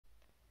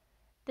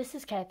This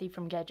is Kathy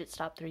from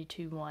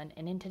GadgetStop321,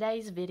 and in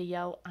today's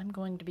video I'm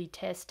going to be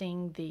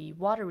testing the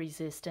water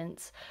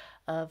resistance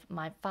of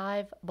my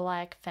 5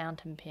 black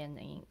fountain pen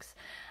inks.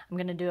 I'm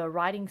going to do a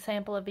writing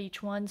sample of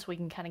each one so we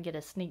can kind of get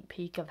a sneak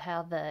peek of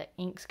how the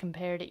inks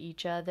compare to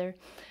each other.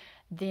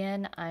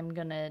 Then I'm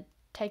going to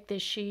take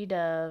this sheet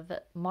of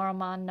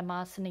Maramon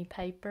Namosini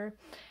paper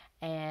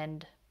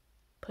and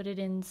put it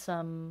in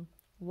some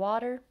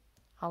water.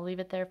 I'll leave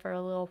it there for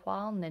a little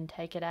while and then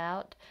take it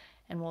out,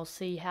 and we'll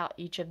see how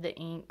each of the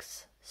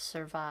inks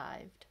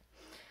survived.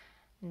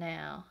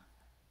 Now,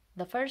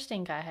 the first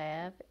ink I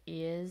have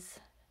is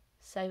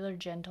Sailor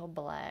Jentle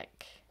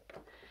Black.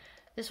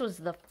 This was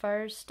the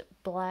first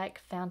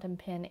black fountain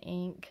pen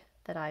ink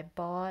that I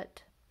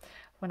bought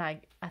when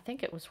I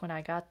think it was when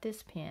I got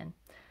this pen.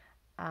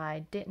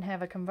 I didn't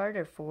have a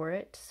converter for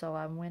it, so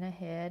I went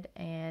ahead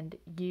and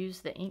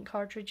used the ink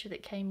cartridge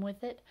that came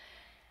with it.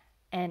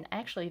 And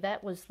actually,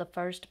 that was the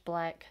first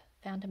black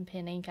fountain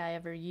pen ink I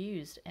ever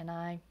used, and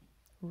I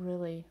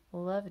really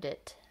loved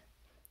it.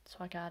 So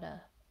I got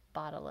a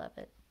bottle of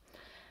it.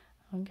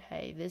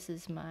 Okay, this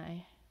is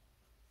my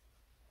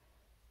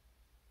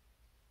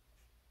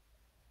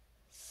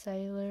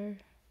Sailor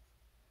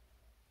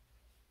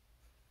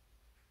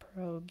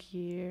Pro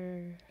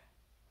Gear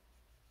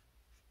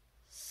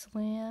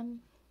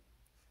Slim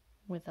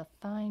with a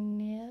fine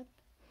nib,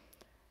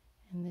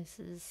 and this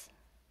is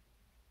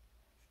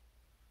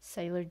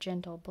Sailor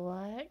Jentle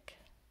Black.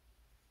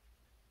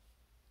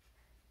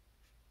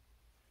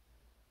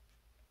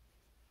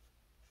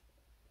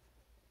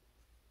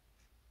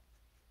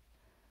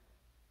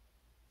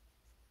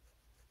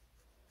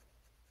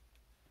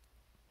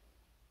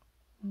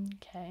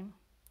 Okay,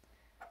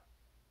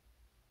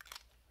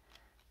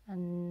 a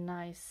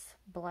nice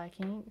black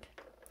ink.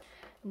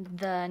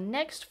 The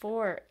next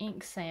 4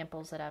 ink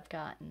samples that I've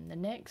gotten, the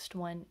next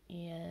one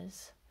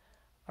is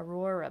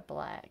Aurora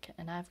Black,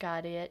 and I've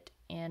got it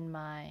in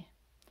my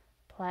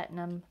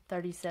Platinum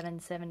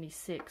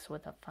 3776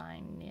 with a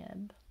fine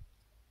nib.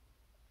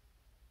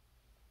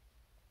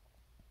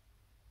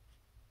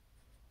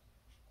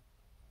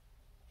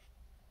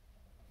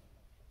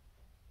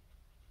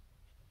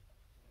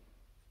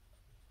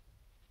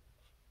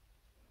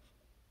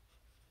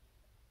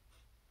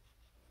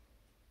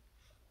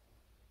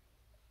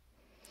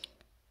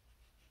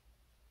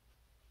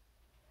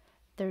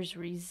 There's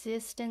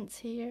resistance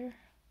here,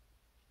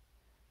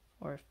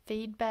 or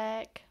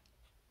feedback,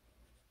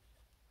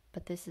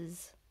 but this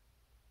is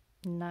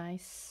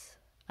nice,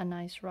 a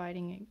nice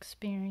writing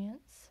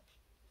experience.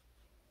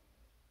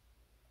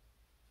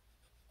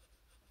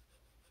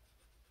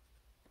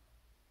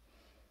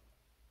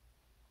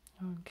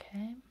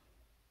 Okay.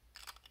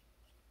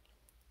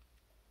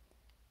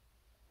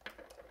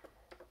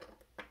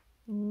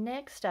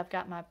 Next, I've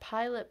got my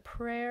Pilot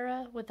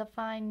Prera with a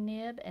fine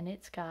nib, and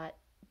it's got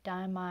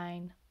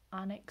Diamine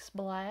Onyx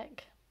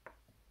Black.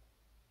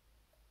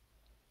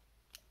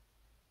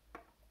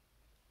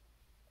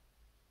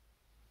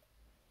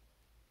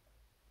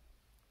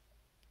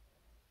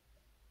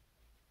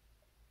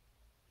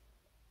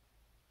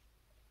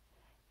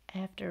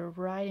 After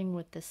writing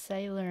with the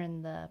Sailor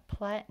and the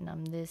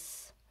Platinum,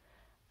 this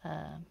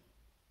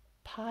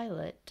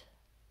Pilot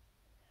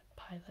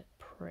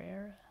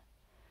Prera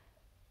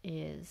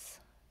is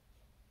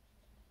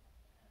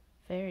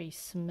very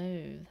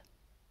smooth.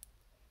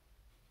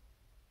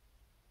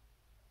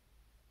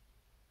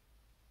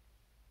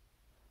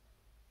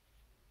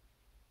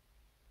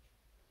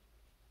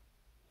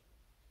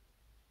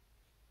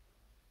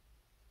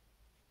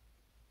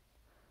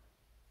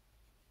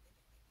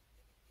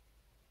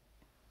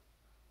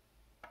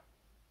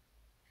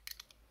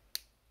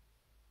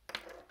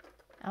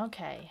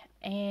 Okay,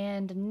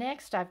 and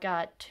next I've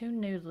got 2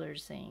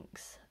 Noodler's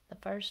inks. The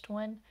first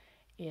one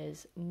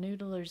is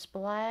Noodler's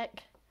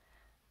Black.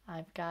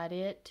 I've got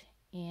it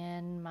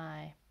in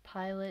my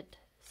Pilot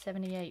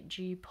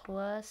 78G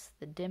Plus,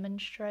 the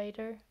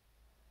demonstrator.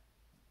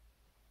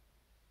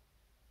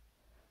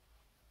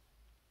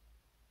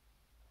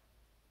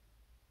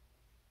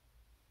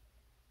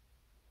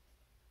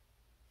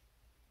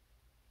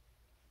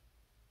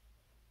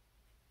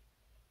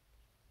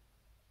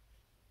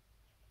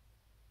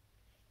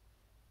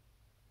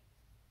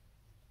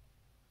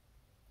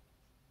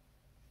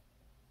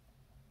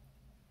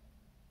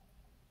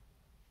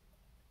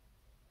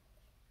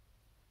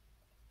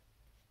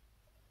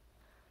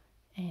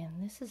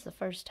 And this is the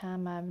first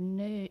time I've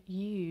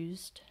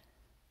used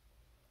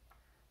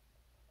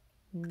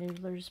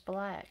Noodler's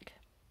Black.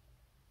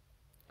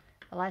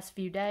 The last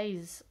few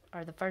days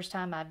are the first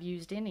time I've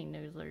used any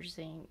Noodler's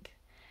ink.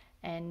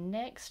 And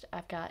next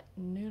I've got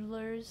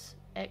Noodler's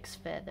X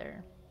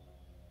Feather,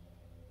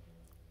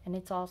 and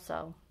it's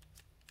also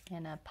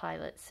in a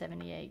Pilot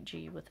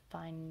 78G with a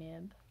fine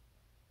nib.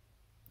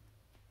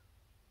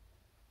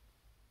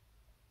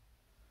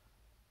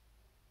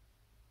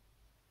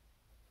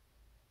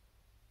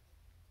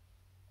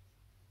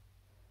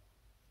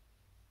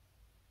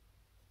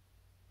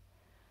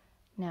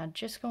 Now,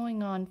 just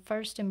going on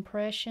first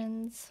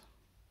impressions,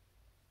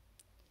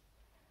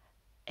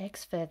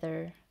 X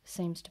feather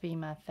seems to be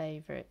my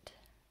favorite.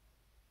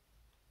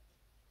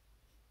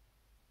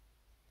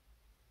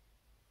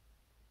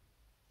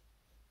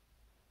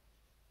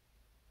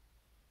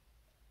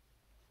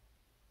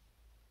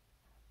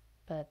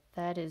 But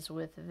that is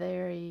with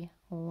very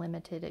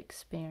limited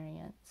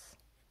experience.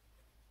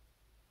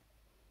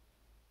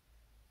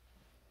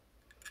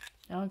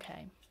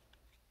 Okay.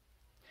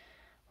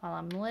 While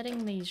I'm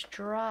letting these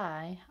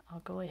dry, I'll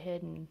go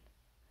ahead and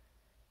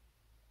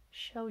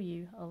show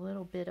you a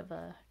little bit of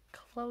a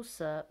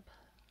close-up,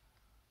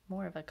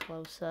 more of a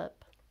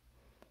close-up.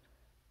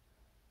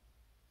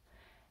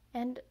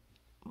 And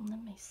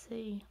let me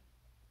see.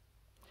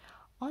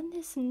 On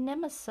this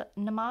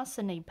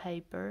Mnemosyne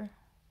paper,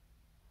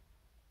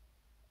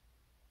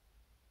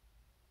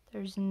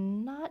 there's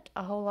not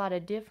a whole lot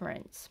of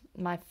difference.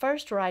 My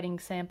first writing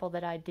sample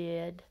that I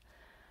did,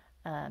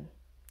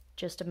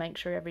 just to make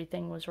sure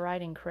everything was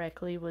writing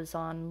correctly, was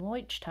on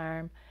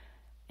Leuchtturm,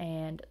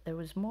 and there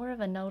was more of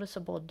a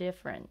noticeable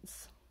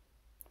difference.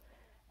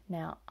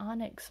 Now,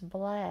 Onyx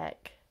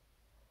Black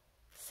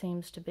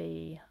seems to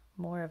be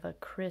more of a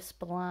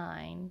crisp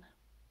line,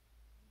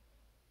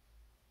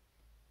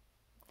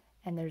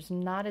 and there's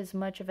not as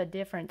much of a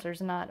difference.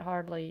 There's not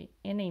hardly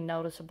any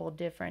noticeable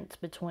difference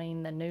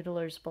between the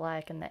Noodler's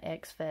Black and the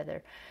X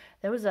Feather.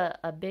 There was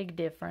a big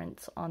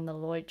difference on the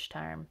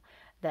Leuchtturm.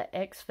 The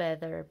X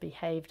Feather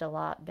behaved a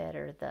lot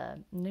better.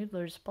 The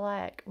Noodler's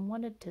Black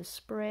wanted to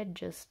spread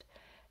just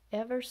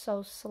ever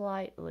so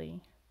slightly.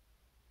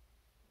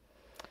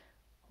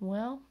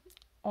 Well,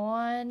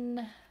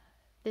 on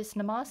this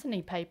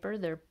Mnemosyne paper,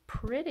 they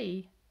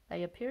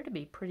appear to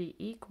be pretty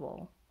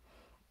equal.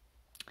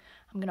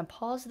 I'm going to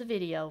pause the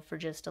video for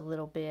just a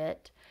little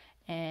bit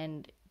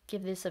and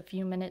give this a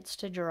few minutes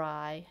to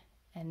dry,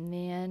 and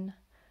then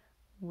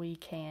we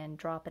can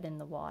drop it in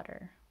the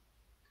water.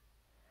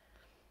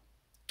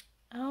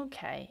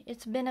 Okay,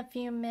 it's been a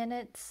few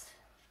minutes.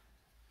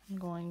 I'm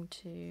going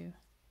to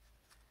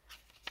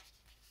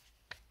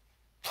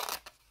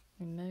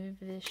remove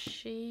this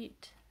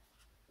sheet.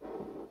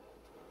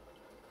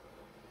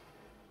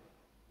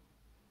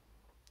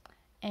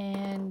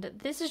 And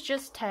this is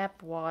just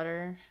tap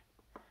water.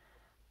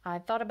 I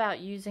thought about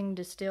using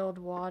distilled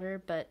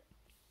water, but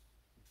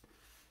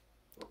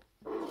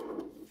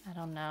I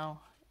don't know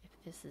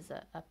if this is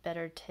a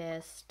better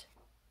test.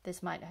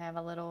 This might have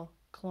a little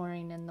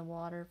chlorine in the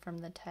water from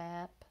the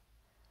tap.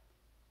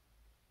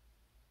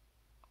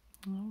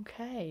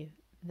 Okay,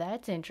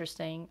 that's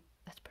interesting.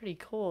 That's pretty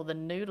cool. The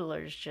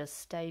Noodlers just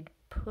stayed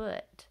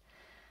put.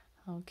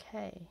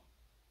 Okay,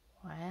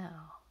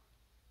 wow.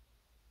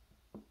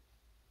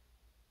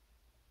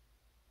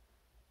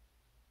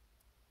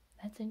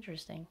 That's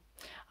interesting.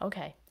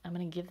 Okay, I'm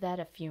going to give that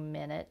a few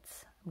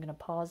minutes. I'm going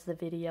to pause the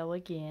video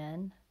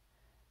again,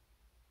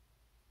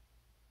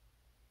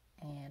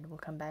 and we'll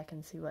come back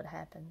and see what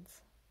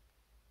happens.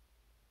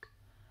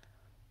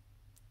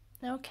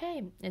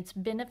 Okay, it's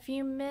been a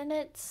few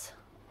minutes.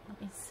 Let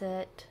me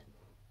set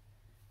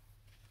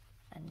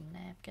a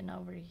napkin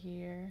over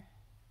here.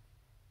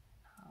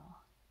 I'll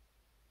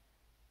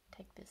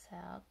take this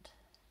out.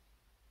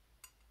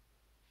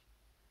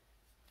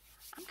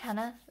 I'm kind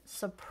of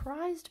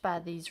surprised by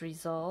these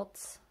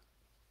results.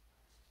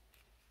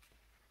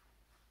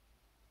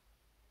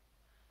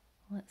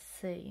 Let's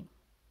see.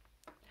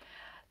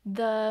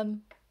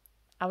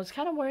 I was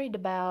kind of worried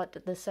about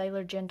the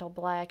Sailor Jentle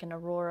Black and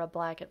Aurora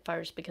Black at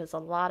first because a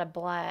lot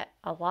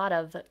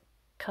of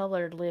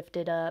color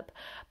lifted up,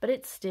 but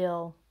it's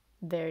still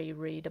very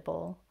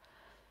readable.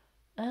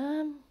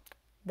 The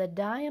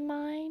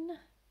Diamine,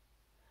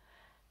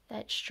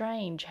 that's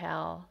strange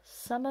how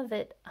some of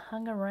it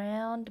hung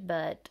around,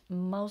 but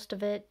most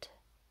of it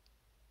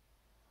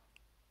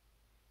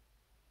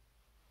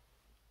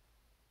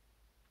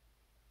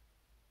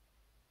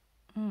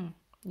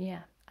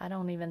yeah, I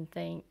don't even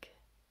think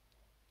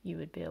you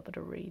would be able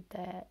to read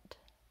that.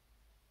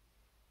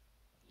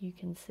 You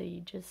can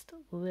see just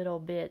little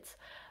bits,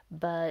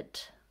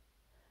 but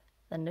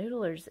the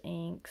Noodler's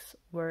inks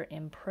were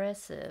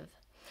impressive.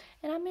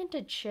 And I meant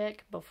to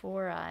check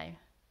before I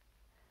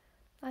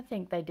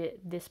think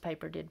this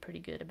paper did pretty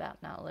good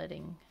about not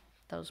letting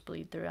those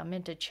bleed through. I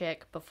meant to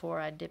check before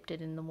I dipped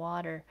it in the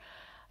water,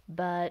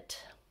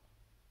 but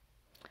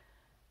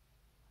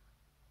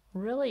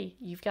really,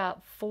 you've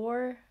got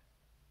 4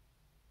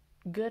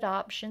 good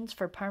options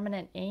for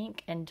permanent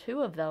ink, and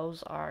 2 of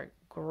those are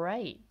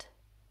great.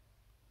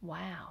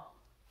 Wow.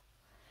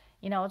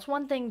 You know, it's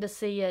one thing to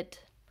see it.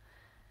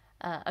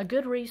 A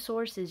good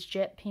resource is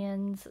Jet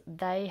Pens.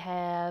 They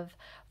have,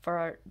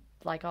 for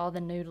like all the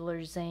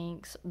Noodler's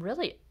inks,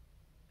 really,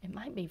 it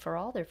might be for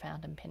all their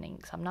fountain pen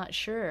inks, I'm not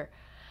sure,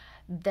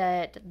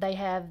 that they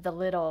have the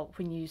little,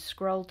 when you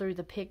scroll through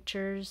the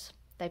pictures,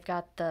 they've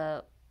got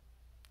the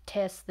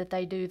tests that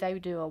they do. They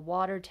do a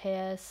water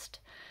test.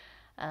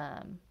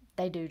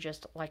 They do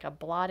just like a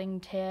blotting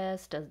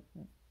test, a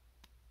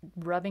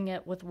rubbing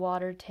it with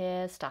water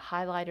test, a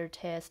highlighter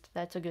test.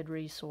 That's a good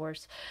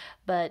resource.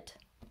 But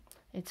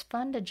it's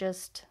fun to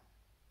just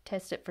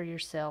test it for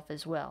yourself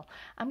as well.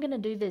 I'm going to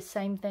do this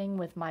same thing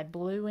with my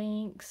blue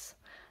inks,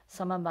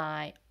 some of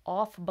my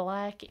off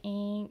black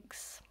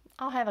inks.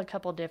 I'll have a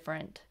couple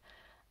different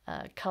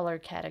color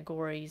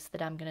categories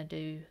that I'm going to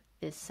do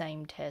this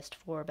same test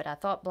for, but I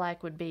thought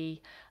black would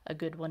be a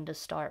good one to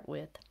start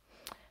with.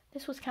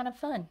 This was kind of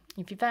fun.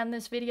 If you found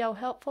this video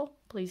helpful,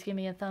 please give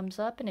me a thumbs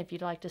up, and if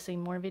you'd like to see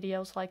more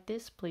videos like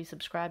this, please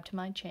subscribe to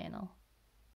my channel.